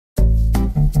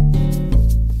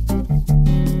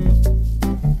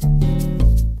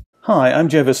Hi, I'm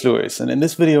Jervis Lewis, and in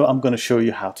this video I'm going to show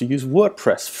you how to use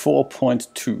WordPress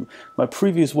 4.2. My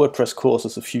previous WordPress course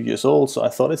is a few years old, so I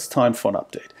thought it's time for an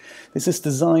update. This is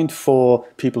designed for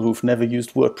people who've never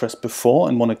used WordPress before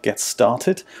and want to get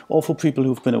started, or for people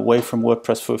who've been away from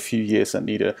WordPress for a few years and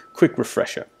need a quick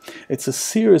refresher. It's a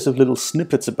series of little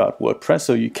snippets about WordPress,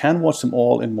 so you can watch them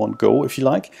all in one go if you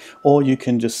like, or you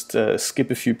can just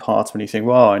skip a few parts when you think,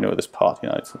 well, I know this part,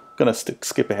 I'm going to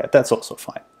skip ahead. That's also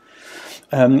fine.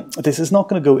 This is not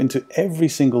going to go into every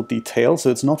single detail, so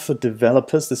it's not for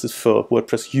developers, this is for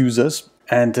WordPress users.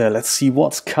 And let's see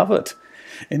what's covered.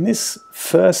 In this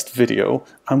first video,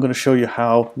 I'm going to show you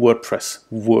how WordPress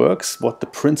works, what the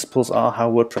principles are,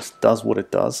 how WordPress does what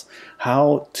it does,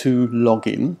 how to log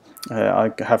in.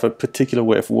 I have a particular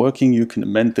way of working. You can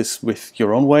amend this with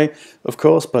your own way, of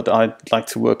course, but I like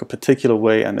to work a particular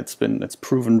way, and it's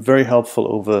proven very helpful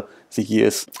over the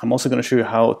years. I'm also going to show you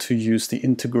how to use the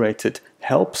integrated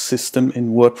help system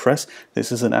in WordPress.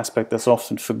 This is an aspect that's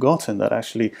often forgotten, that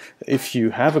actually if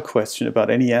you have a question about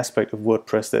any aspect of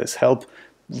WordPress, there's help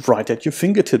right at your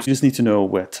fingertips. You just need to know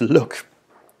where to look.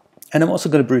 And I'm also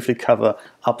going to briefly cover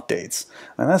updates.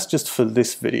 And that's just for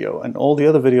this video. And all the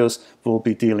other videos will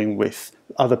be dealing with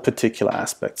other particular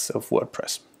aspects of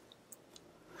WordPress.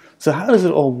 So how does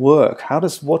it all work? What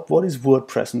is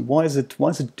WordPress, and why is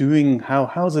it doing,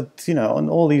 how is it, and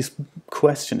all these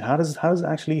questions, how does it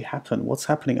actually happen? What's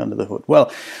happening under the hood?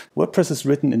 Well, WordPress is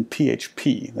written in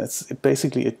PHP. That's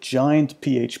basically a giant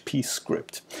PHP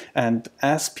script. And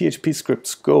as PHP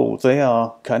scripts go, they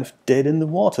are kind of dead in the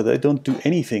water. They don't do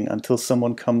anything until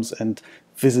someone comes and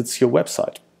visits your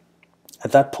website.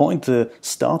 At that point, the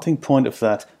starting point of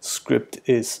that script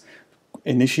is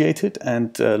initiated,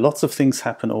 and lots of things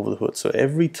happen over the hood. So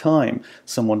every time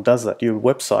someone does that, your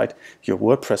website, your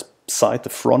WordPress site,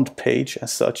 the front page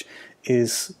as such,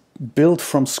 is built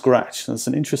from scratch. And it's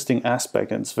an interesting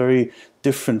aspect, and it's very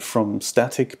different from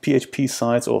static PHP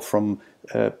sites or from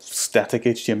static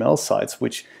HTML sites,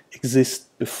 which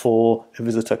exist before a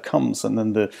visitor comes, and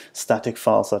then the static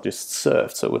files are just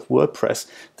served. So with WordPress,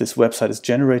 this website is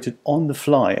generated on the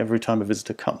fly every time a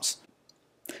visitor comes.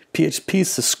 PHP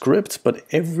is the script, but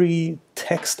every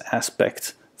text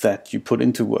aspect that you put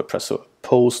into WordPress, so a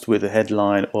post with a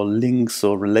headline or links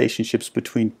or relationships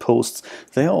between posts,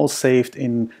 they are all saved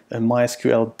in a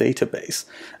MySQL database.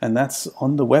 And that's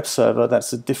on the web server.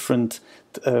 That's a different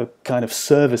kind of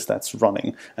service that's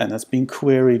running, and that's being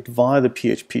queried via the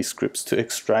PHP scripts to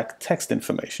extract text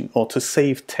information or to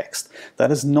save text.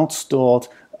 That is not stored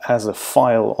as a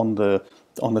file on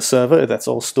the server. That's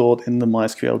all stored in the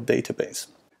MySQL database.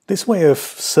 This way of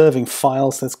serving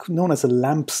files, that's known as a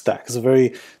LAMP stack, is a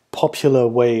very popular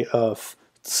way of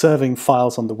serving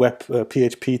files on the web,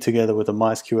 PHP together with a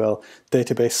MySQL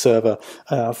database server.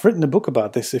 I've written a book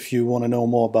about this if you want to know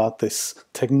more about this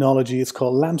technology. It's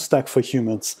called LAMP Stack for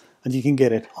Humans, and you can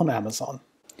get it on Amazon.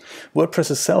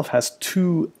 WordPress itself has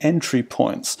two entry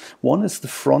points. One is the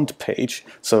front page,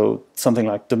 so something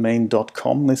like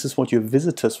domain.com. This is what your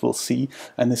visitors will see,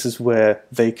 and this is where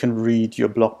they can read your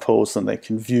blog posts and they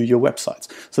can view your websites.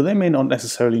 So they may not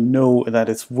necessarily know that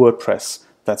it's WordPress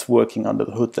that's working under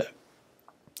the hood there.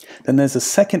 Then there's a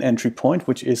second entry point,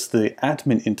 which is the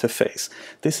admin interface.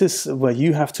 This is where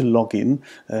you have to log in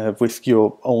with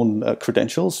your own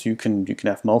credentials. You can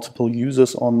have multiple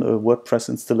users on a WordPress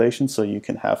installation, so you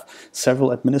can have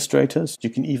several administrators. You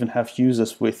can even have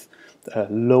users with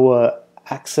lower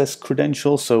access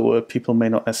credentials, so people may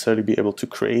not necessarily be able to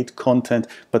create content,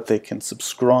 but they can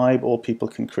subscribe, or people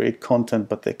can create content,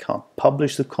 but they can't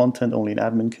publish the content. Only an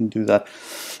admin can do that,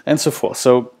 and so forth.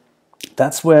 So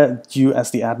that's where you as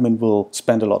the admin will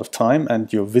spend a lot of time,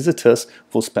 and your visitors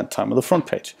will spend time on the front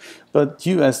page. But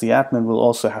you as the admin will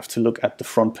also have to look at the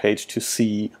front page to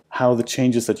see how the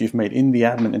changes that you've made in the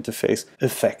admin interface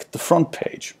affect the front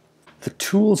page. The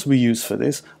tools we use for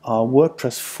this are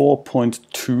WordPress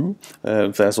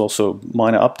 4.2. There's also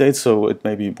minor updates, so it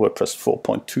may be WordPress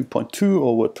 4.2.2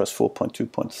 or WordPress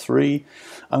 4.2.3.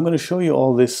 I'm going to show you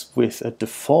all this with a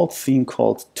default theme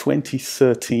called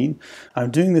 2013. I'm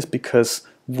doing this because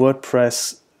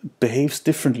WordPress behaves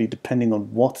differently depending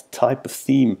on what type of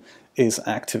theme is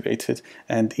activated,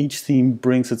 and each theme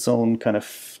brings its own kind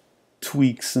of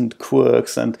tweaks and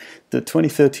quirks, and the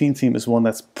 2013 theme is one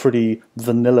that's pretty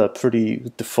vanilla,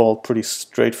 pretty default, pretty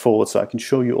straightforward, so I can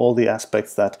show you all the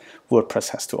aspects that WordPress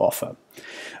has to offer.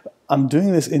 I'm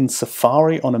doing this in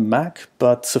Safari on a Mac,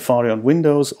 but Safari on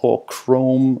Windows or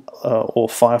Chrome or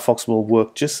Firefox will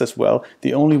work just as well.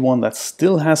 The only one that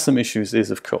still has some issues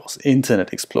is, of course,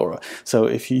 Internet Explorer. So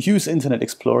if you use Internet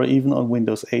Explorer, even on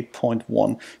Windows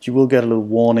 8.1, you will get a little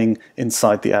warning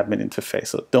inside the admin interface.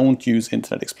 So don't use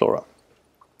Internet Explorer.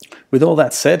 With all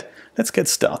that said, let's get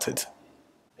started.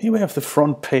 Here we have the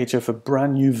front page of a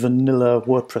brand new vanilla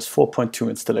WordPress 4.2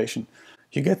 installation.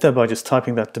 You get there by just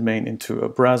typing that domain into a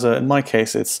browser. In my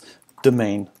case, it's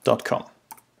domain.com.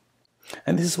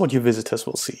 And this is what your visitors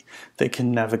will see. They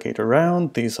can navigate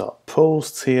around. These are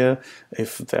posts here.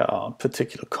 If there are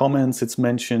particular comments, it's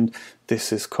mentioned.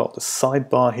 This is called a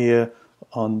sidebar here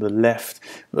on the left.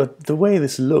 But the way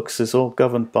this looks is all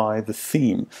governed by the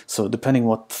theme. So depending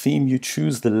what theme you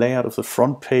choose, the layout of the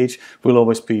front page will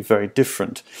always be very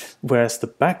different, whereas the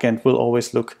backend will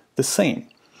always look the same.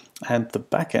 And the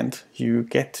backend you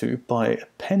get to by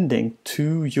appending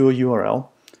to your URL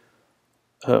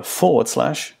 /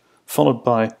 followed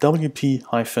by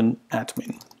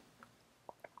wp-admin,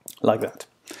 like that.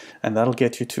 And that'll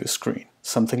get you to a screen,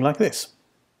 something like this.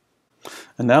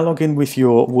 And now log in with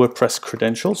your WordPress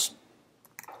credentials.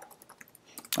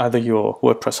 Either your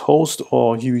WordPress host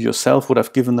or you yourself would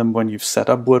have given them when you've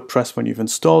set up WordPress, when you've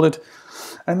installed it.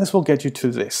 And this will get you to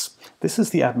this. This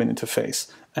is the admin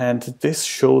interface, and this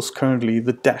shows currently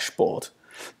the dashboard.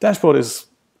 Dashboard is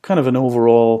kind of an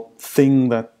overall thing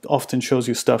that often shows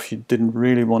you stuff you didn't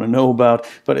really want to know about,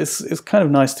 but it's kind of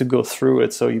nice to go through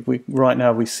it. So right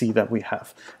now we see that we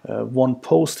have one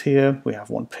post here, we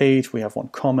have one page, we have one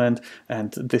comment,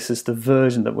 and this is the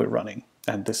version that we're running,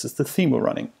 and this is the theme we're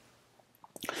running.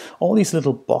 All these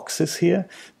little boxes here,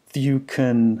 you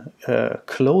can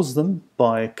close them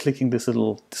by clicking this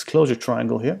little disclosure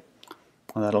triangle here,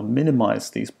 and that'll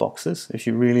minimize these boxes. If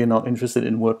you really are not interested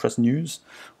in WordPress news,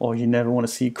 or you never want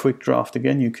to see quick draft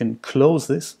again, you can close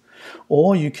this,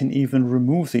 or you can even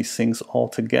remove these things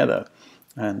altogether.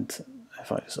 And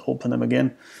if I just open them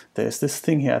again, there's this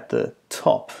thing here at the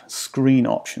top, screen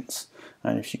options.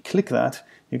 And if you click that,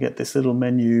 you get this little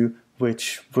menu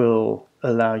which will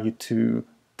allow you to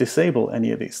disable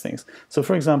any of these things. So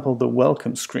for example, the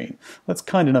welcome screen, that's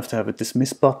kind enough to have a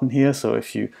dismiss button here, so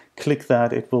if you click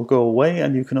that it will go away,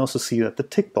 and you can also see that the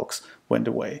tick box went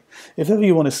away. If ever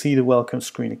you want to see the welcome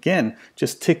screen again,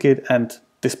 just tick it and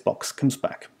this box comes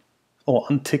back, or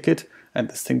untick it and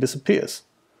this thing disappears.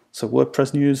 So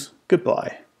WordPress news,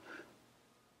 goodbye.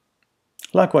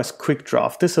 Likewise, quick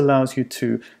draft. This allows you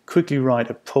to quickly write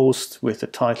a post with a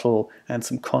title and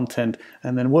some content,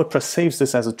 and then WordPress saves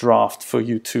this as a draft for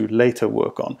you to later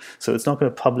work on. So it's not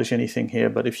going to publish anything here,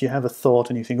 but if you have a thought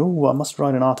and you think, oh, I must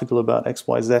write an article about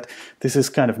XYZ, this is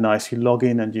kind of nice. You log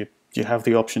in and you have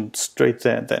the option straight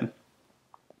there and then.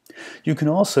 You can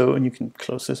also, and you can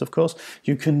close this of course,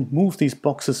 you can move these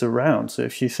boxes around. So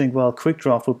if you think, well, quick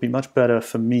draft would be much better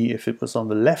for me if it was on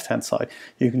the left hand side,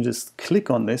 you can just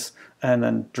click on this and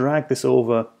then drag this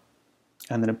over,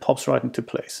 and then it pops right into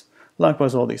place.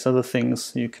 Likewise, all these other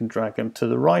things, you can drag them to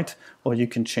the right, or you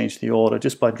can change the order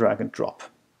just by drag and drop.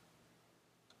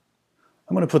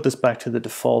 I'm going to put this back to the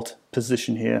default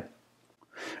position here.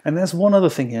 And there's one other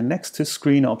thing here next to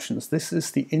screen options. This is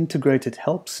the integrated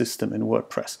help system in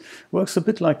WordPress. It works a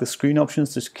bit like the screen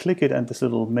options. Just click it and this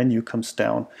little menu comes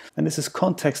down. And this is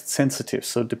context sensitive.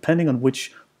 So depending on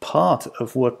which part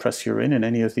of WordPress you're in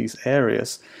any of these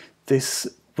areas, this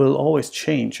will always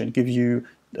change and give you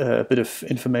a bit of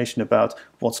information about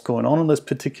what's going on this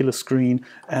particular screen,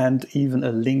 and even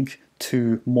a link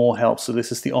to more help. So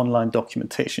this is the online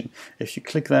documentation. If you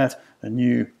click that, a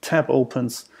new tab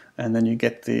opens, and then you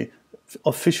get the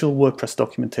official WordPress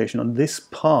documentation on this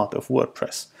part of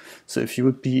WordPress. So if you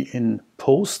would be in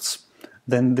posts,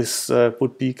 then this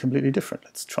would be completely different.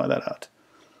 Let's try that out.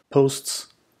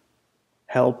 Posts,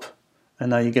 help,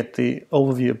 and now you get the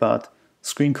overview about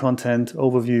screen content,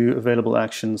 overview, available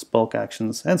actions, bulk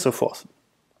actions, and so forth.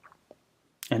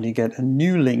 And you get a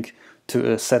new link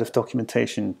to a set of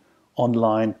documentation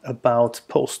online about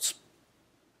posts.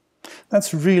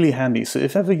 That's really handy. So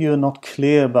if ever you're not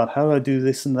clear about how do I do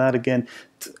this and that again,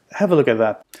 have a look at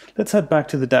that. Let's head back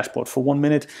to the dashboard for 1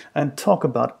 minute and talk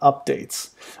about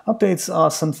updates. Updates are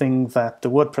something that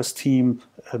the WordPress team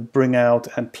bring out,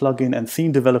 and plugin and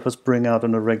theme developers bring out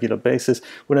on a regular basis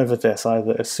whenever there's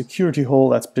either a security hole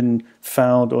that's been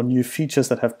found or new features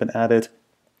that have been added.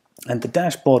 And the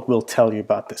dashboard will tell you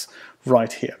about this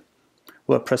right here.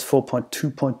 WordPress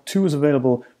 4.2.2 is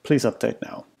available. Please update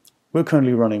now. We're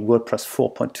currently running WordPress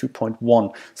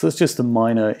 4.2.1, so it's just a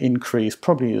minor increase,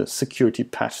 probably a security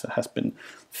patch that has been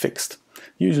fixed.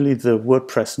 usually the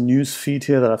WordPress news feed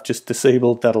here that I've just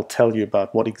disabled, that'll tell you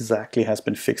about what exactly has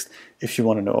been fixed if you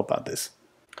want to know about this.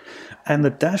 And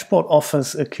the dashboard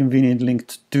offers a convenient link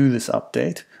to do this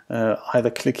update. Either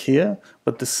click here,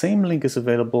 but the same link is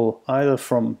available either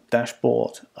from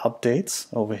dashboard updates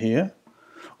over here,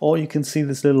 or you can see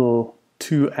this little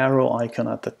 2 arrow icon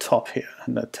at the top here,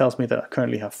 and that tells me that I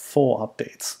currently have 4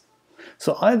 updates.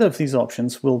 So either of these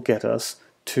options will get us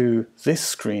to this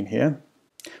screen here,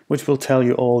 which will tell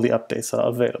you all the updates that are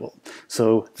available.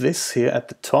 So this here at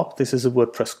the top, this is a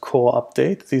WordPress core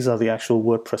update. These are the actual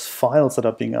WordPress files that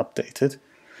are being updated.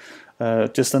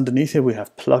 Just underneath here we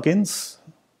have plugins.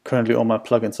 Currently all my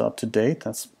plugins are up to date.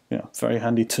 That's very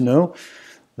handy to know.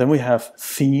 Then we have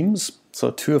themes. So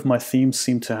 2 of my themes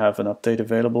seem to have an update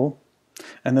available.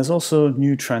 And there's also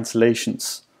new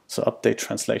translations. So update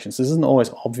translations. This isn't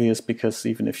always obvious because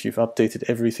even if you've updated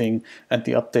everything and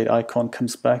the update icon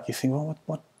comes back, you think, well,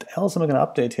 what else am I going to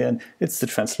update here? And it's the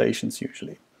translations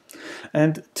usually.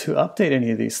 And to update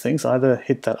any of these things, either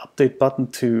hit that update button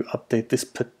to update this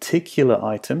particular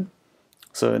item.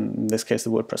 So in this case,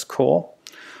 the WordPress core.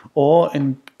 Or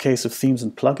in case of themes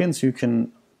and plugins, you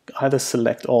can either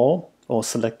select all or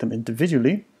select them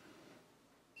individually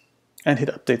and hit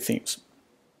update themes,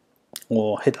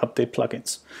 or hit update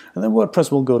plugins. And then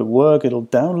WordPress will go to work. It'll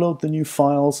download the new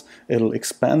files, it'll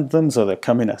expand them so they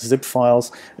come in as zip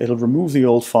files, it'll remove the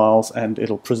old files, and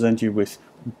it'll present you with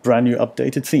brand new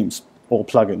updated themes, or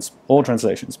plugins, or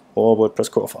translations, or WordPress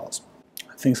core files.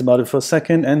 Think about it for a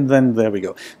second, and then there we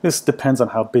go. This depends on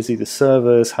how busy the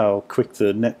server is, how quick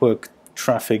the network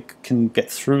traffic can get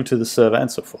through to the server,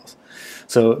 and so forth.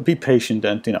 So be patient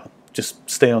and just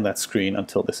stay on that screen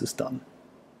until this is done.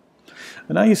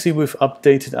 And now you see we've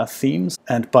updated our themes,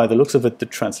 and by the looks of it, the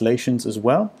translations as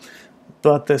well.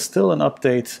 But there's still an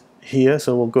update here,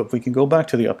 so we can go back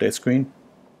to the update screen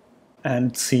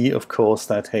and see, of course,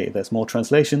 that, hey, there's more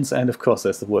translations, and of course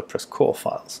there's the WordPress core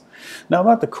files. Now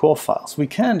about the core files, we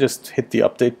can just hit the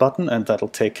update button and that'll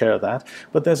take care of that,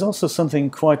 but there's also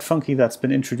something quite funky that's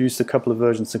been introduced a couple of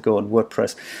versions ago in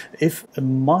WordPress. If a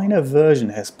minor version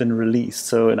has been released,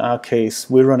 so in our case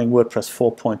we're running WordPress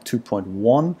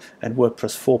 4.2.1 and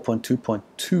WordPress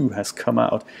 4.2.2 has come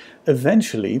out,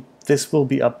 eventually this will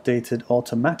be updated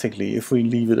automatically if we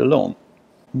leave it alone.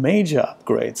 Major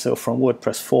upgrades, so from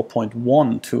WordPress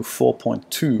 4.1 to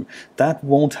 4.2, that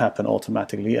won't happen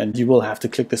automatically, and you will have to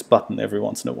click this button every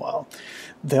once in a while.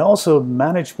 There are also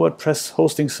managed WordPress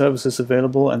hosting services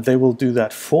available, and they will do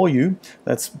that for you.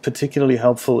 That's particularly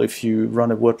helpful if you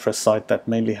run a WordPress site that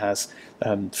mainly has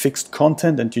fixed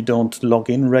content and you don't log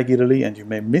in regularly and you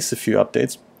may miss a few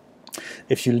updates.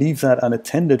 If you leave that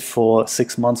unattended for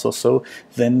 6 months or so,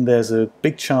 then there's a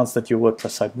big chance that your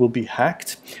WordPress site will be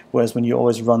hacked, whereas when you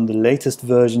always run the latest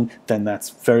version, then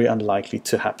that's very unlikely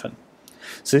to happen.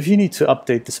 So if you need to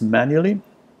update this manually,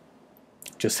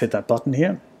 just hit that button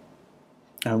here,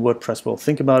 and WordPress will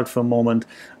think about it for a moment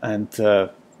and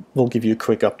will give you a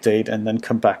quick update and then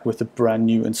come back with a brand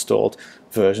new installed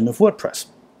version of WordPress.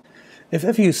 If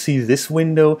ever you see this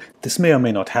window, this may or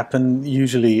may not happen.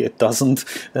 Usually it doesn't,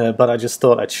 but I just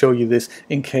thought I'd show you this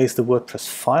in case the WordPress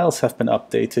files have been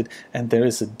updated and there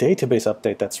is a database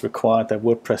update that's required that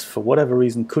WordPress for whatever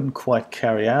reason couldn't quite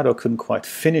carry out or couldn't quite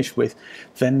finish with.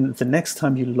 Then the next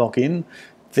time you log in,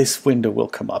 this window will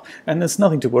come up. And there's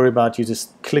nothing to worry about. You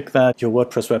just click that. Your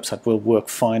WordPress website will work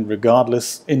fine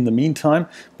regardless in the meantime.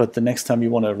 But the next time you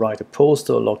want to write a post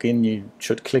or log in, you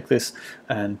should click this.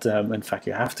 And in fact,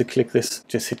 you have to click this.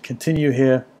 Just hit continue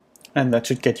here. And that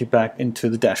should get you back into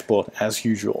the dashboard as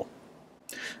usual.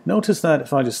 Notice that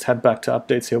if I just head back to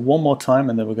updates here one more time,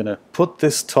 and then we're going to put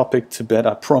this topic to bed.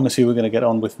 I promise you we're going to get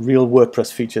on with real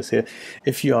WordPress features here.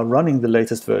 If you are running the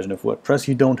latest version of WordPress,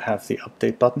 you don't have the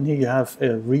update button here, you have a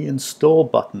reinstall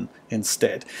button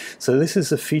instead. So this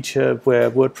is a feature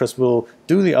where WordPress will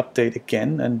do the update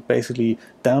again and basically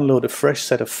download a fresh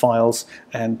set of files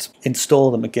and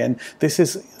install them again.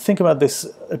 Think about this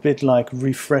a bit like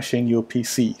refreshing your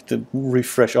PC, the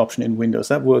refresh option in Windows.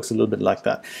 That works a little bit like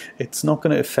that. It's not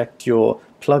going to affect your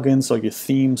plugins or your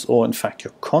themes or in fact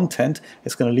your content.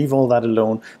 It's going to leave all that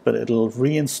alone, but it'll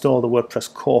reinstall the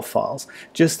WordPress core files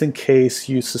just in case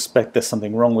you suspect there's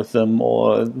something wrong with them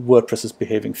or WordPress is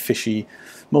behaving fishy.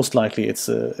 Most likely it's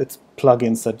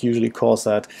plugins that usually cause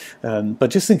that, but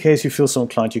just in case you feel so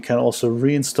inclined, you can also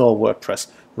reinstall WordPress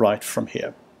right from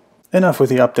here. Enough with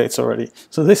the updates already.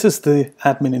 So this is the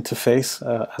admin interface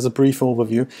as a brief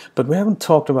overview, but we haven't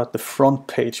talked about the front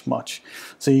page much.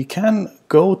 So you can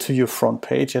go to your front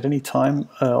page at any time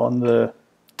on the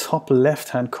top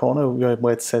left-hand corner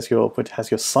where it says it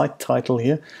has your site title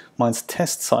here. Mine's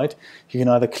test site. You can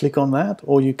either click on that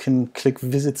or you can click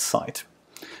visit site.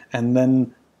 And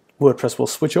then WordPress will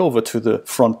switch over to the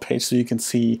front page so you can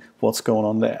see what's going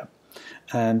on there.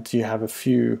 And you have a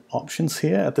few options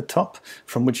here at the top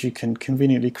from which you can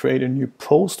conveniently create a new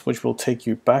post, which will take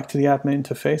you back to the admin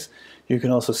interface. You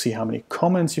can also see how many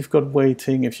comments you've got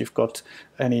waiting, if you've got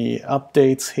any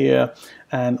updates here.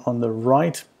 And on the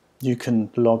right, you can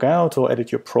log out or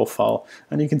edit your profile,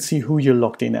 and you can see who you're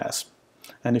logged in as.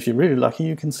 And if you're really lucky,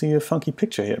 you can see a funky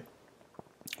picture here.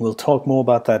 We'll talk more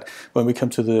about that when we come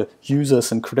to the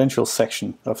users and credentials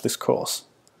section of this course.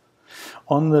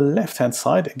 On the left-hand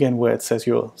side, again where it says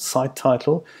your site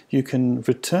title, you can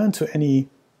return to any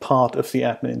part of the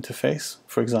admin interface,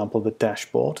 for example the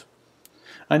dashboard,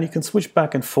 and you can switch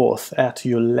back and forth at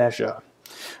your leisure.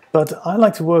 But I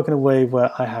like to work in a way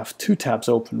where I have two tabs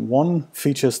open. One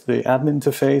features the admin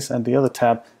interface and the other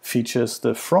tab features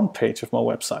the front page of my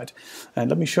website. And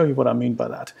let me show you what I mean by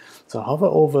that. So hover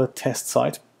over test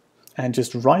site and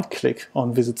just right-click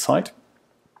on visit site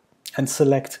and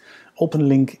select open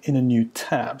link in a new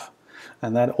tab,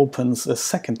 and that opens a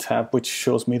second tab which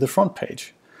shows me the front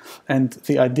page. And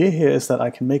the idea here is that I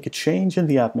can make a change in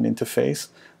the admin interface,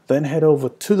 then head over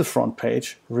to the front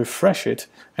page, refresh it,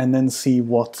 and then see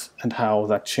what and how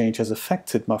that change has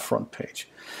affected my front page.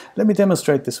 Let me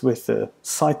demonstrate this with the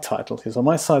site title here. So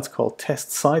my site's called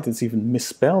Test Site. It's even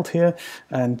misspelled here,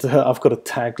 and I've got a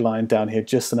tagline down here,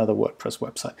 just another WordPress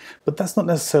website. But that's not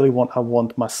necessarily what I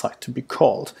want my site to be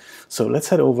called. So let's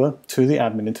head over to the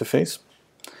admin interface,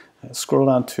 scroll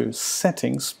down to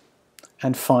Settings,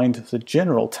 and find the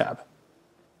General tab.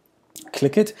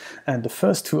 Click it, and the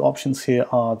first two options here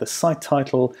are the site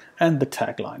title and the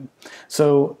tagline.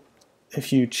 So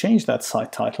if you change that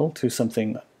site title to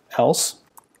something else,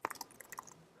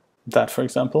 that for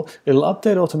example, it'll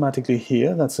update automatically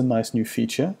here. That's a nice new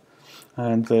feature.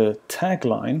 And the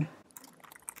tagline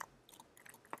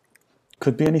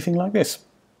could be anything like this.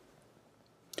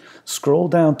 Scroll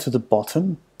down to the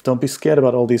bottom. Don't be scared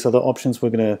about all these other options. We're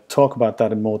going to talk about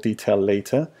that in more detail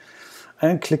later.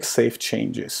 And click Save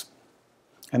Changes.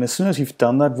 And as soon as you've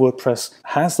done that, WordPress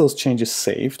has those changes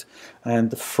saved,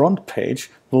 and the front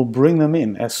page will bring them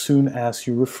in as soon as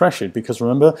you refresh it. Because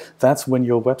remember, that's when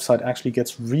your website actually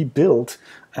gets rebuilt.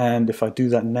 And if I do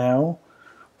that now,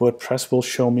 WordPress will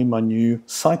show me my new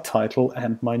site title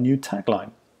and my new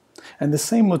tagline. And the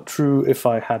same would be true if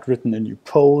I had written a new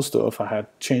post, or if I had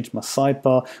changed my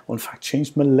sidebar, or in fact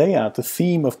changed my layout, the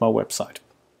theme of my website.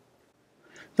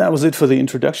 That was it for the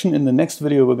introduction. In the next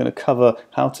video, we're going to cover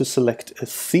how to select a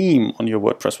theme on your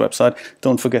WordPress website.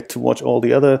 Don't forget to watch all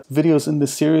the other videos in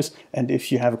this series. And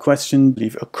if you have a question,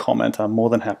 leave a comment. I'm more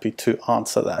than happy to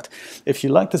answer that. If you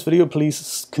like this video,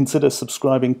 please consider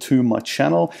subscribing to my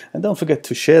channel. And don't forget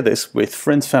to share this with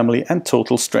friends, family, and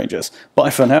total strangers.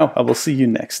 Bye for now. I will see you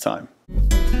next time.